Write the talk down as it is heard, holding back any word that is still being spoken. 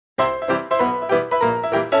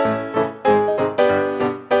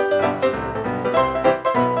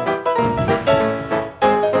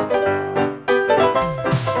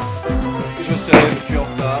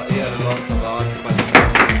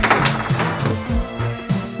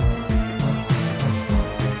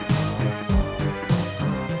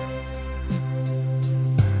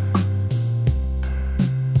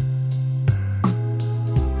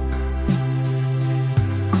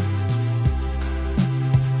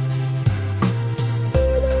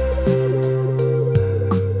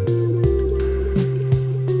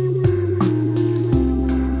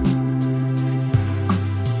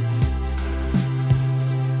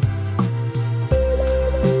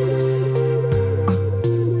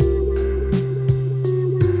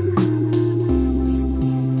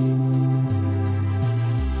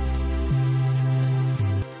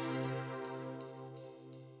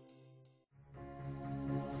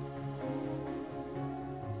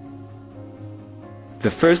The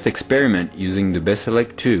first experiment using the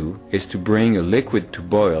Becelec2 is to bring a liquid to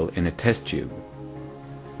boil in a test tube.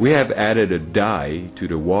 We have added a dye to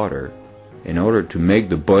the water in order to make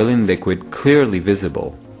the boiling liquid clearly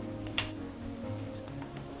visible.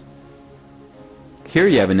 Here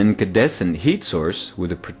you have an incandescent heat source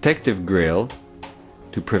with a protective grill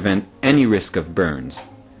to prevent any risk of burns.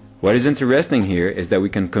 What is interesting here is that we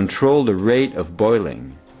can control the rate of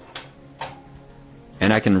boiling.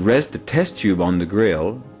 And I can rest the test tube on the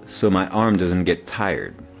grill so my arm doesn't get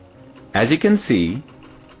tired. As you can see,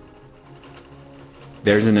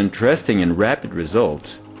 there's an interesting and rapid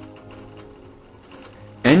result.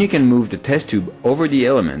 And you can move the test tube over the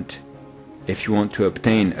element if you want to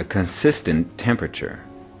obtain a consistent temperature.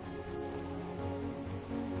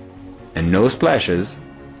 And no splashes,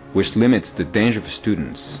 which limits the danger for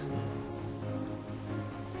students.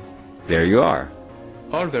 There you are.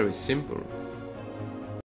 All very simple.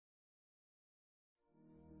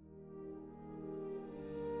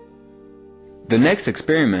 The next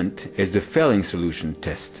experiment is the Fehling solution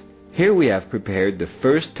test. Here we have prepared the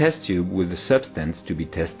first test tube with the substance to be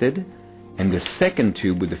tested and the second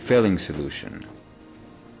tube with the Fehling solution.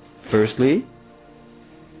 Firstly,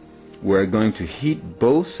 we're going to heat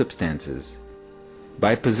both substances.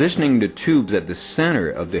 By positioning the tubes at the center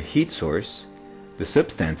of the heat source, the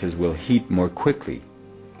substances will heat more quickly.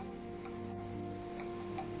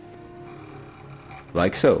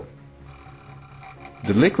 Like so.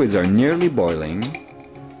 The liquids are nearly boiling,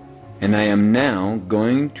 and I am now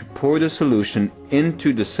going to pour the solution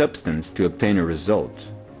into the substance to obtain a result.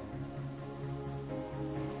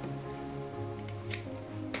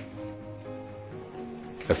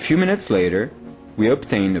 A few minutes later, we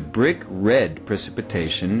obtain a brick red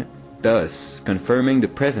precipitation, thus confirming the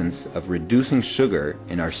presence of reducing sugar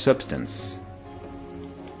in our substance.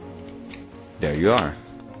 There you are.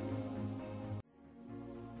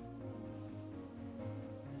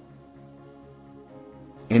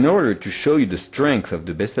 In order to show you the strength of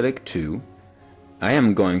the Becelec2, I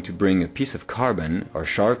am going to bring a piece of carbon or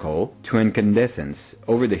charcoal to incandescence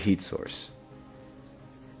over the heat source.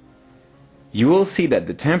 You will see that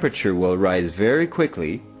the temperature will rise very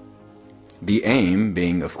quickly, the aim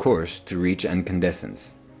being, of course, to reach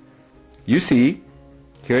incandescence. You see,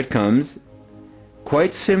 here it comes.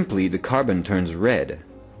 Quite simply, the carbon turns red.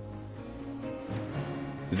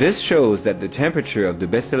 This shows that the temperature of the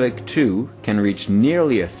Becelec2 can reach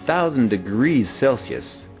nearly 1,000 degrees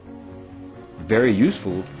Celsius. Very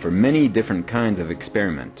useful for many different kinds of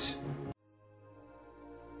experiments.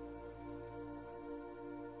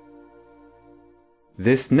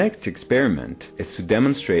 This next experiment is to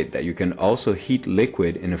demonstrate that you can also heat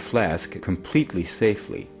liquid in a flask completely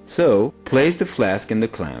safely. So, place the flask in the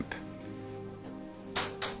clamp.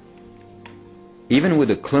 Even with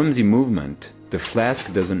a clumsy movement, the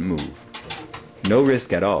flask doesn't move. No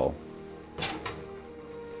risk at all.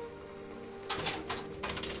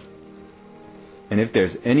 And if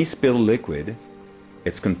there's any spilled liquid,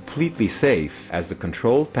 it's completely safe as the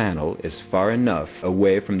control panel is far enough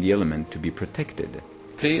away from the element to be protected.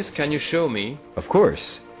 Please, can you show me? Of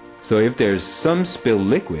course. So if there's some spilled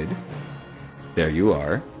liquid, there you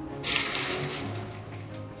are.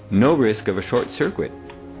 No risk of a short circuit,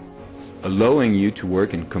 allowing you to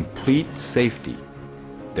work in complete safety.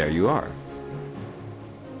 There you are.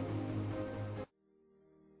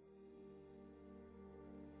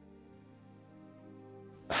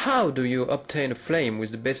 How do you obtain a flame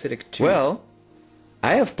with the Becelec2? Well,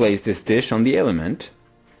 I have placed this dish on the element.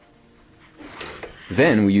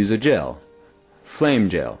 Then we use a gel, flame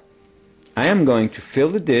gel. I am going to fill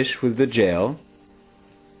the dish with the gel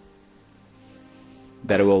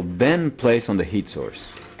that I will then place on the heat source.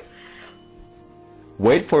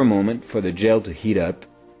 Wait for a moment for the gel to heat up,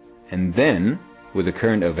 and then, with a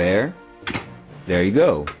current of air, there you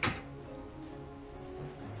go.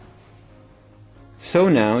 So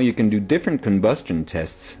now you can do different combustion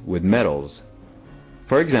tests with metals.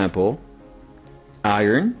 For example,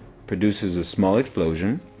 iron produces a small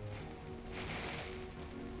explosion.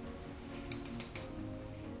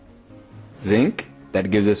 Zinc, that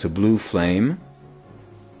gives us a blue flame.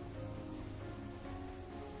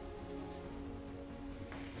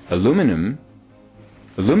 Aluminum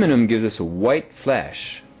gives us a white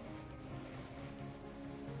flash.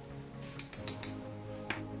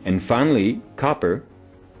 And finally, copper,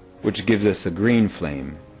 which gives us a green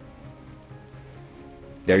flame.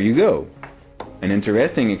 There you go. An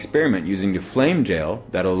interesting experiment using the flame gel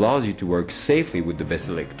that allows you to work safely with the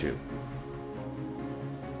Becelec2.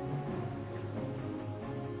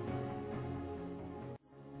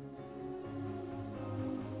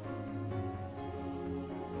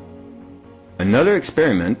 Another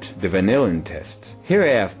experiment, the vanillin test. Here I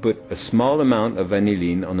have put a small amount of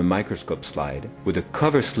vanillin on a microscope slide with a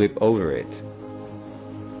cover slip over it.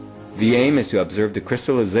 The aim is to observe the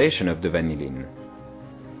crystallization of the vanillin.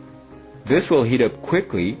 This will heat up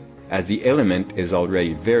quickly as the element is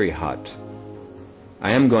already very hot.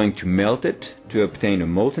 I am going to melt it to obtain a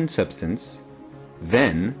molten substance.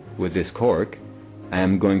 Then, with this cork, I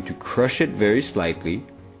am going to crush it very slightly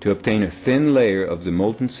to obtain a thin layer of the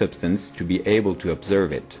molten substance to be able to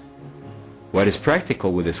observe it. What is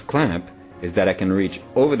practical with this clamp is that I can reach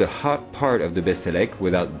over the hot part of the Becelec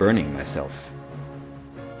without burning myself.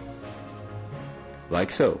 Like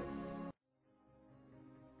so.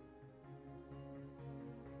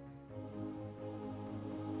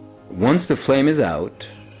 Once the flame is out,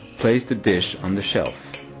 place the dish on the shelf.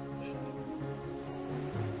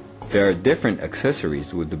 There are different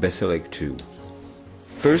accessories with the Becelec2.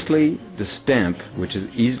 Firstly, the stamp, which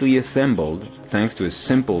is easily assembled thanks to a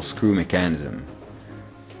simple screw mechanism.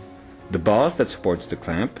 The boss that supports the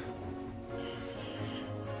clamp,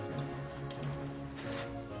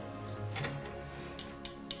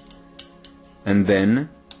 and then,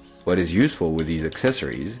 what is useful with these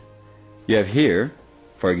accessories, you have here,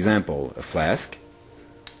 for example, a flask.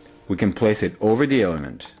 We can place it over the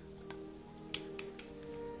element,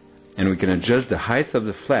 and we can adjust the height of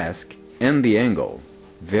the flask and the angle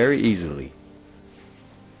very easily.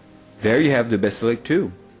 There you have the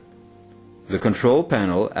Becelec2. The control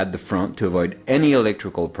panel at the front to avoid any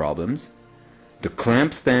electrical problems, the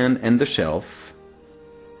clamp stand and the shelf,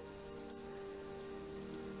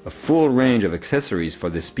 a full range of accessories for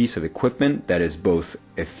this piece of equipment that is both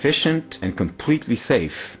efficient and completely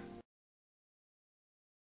safe.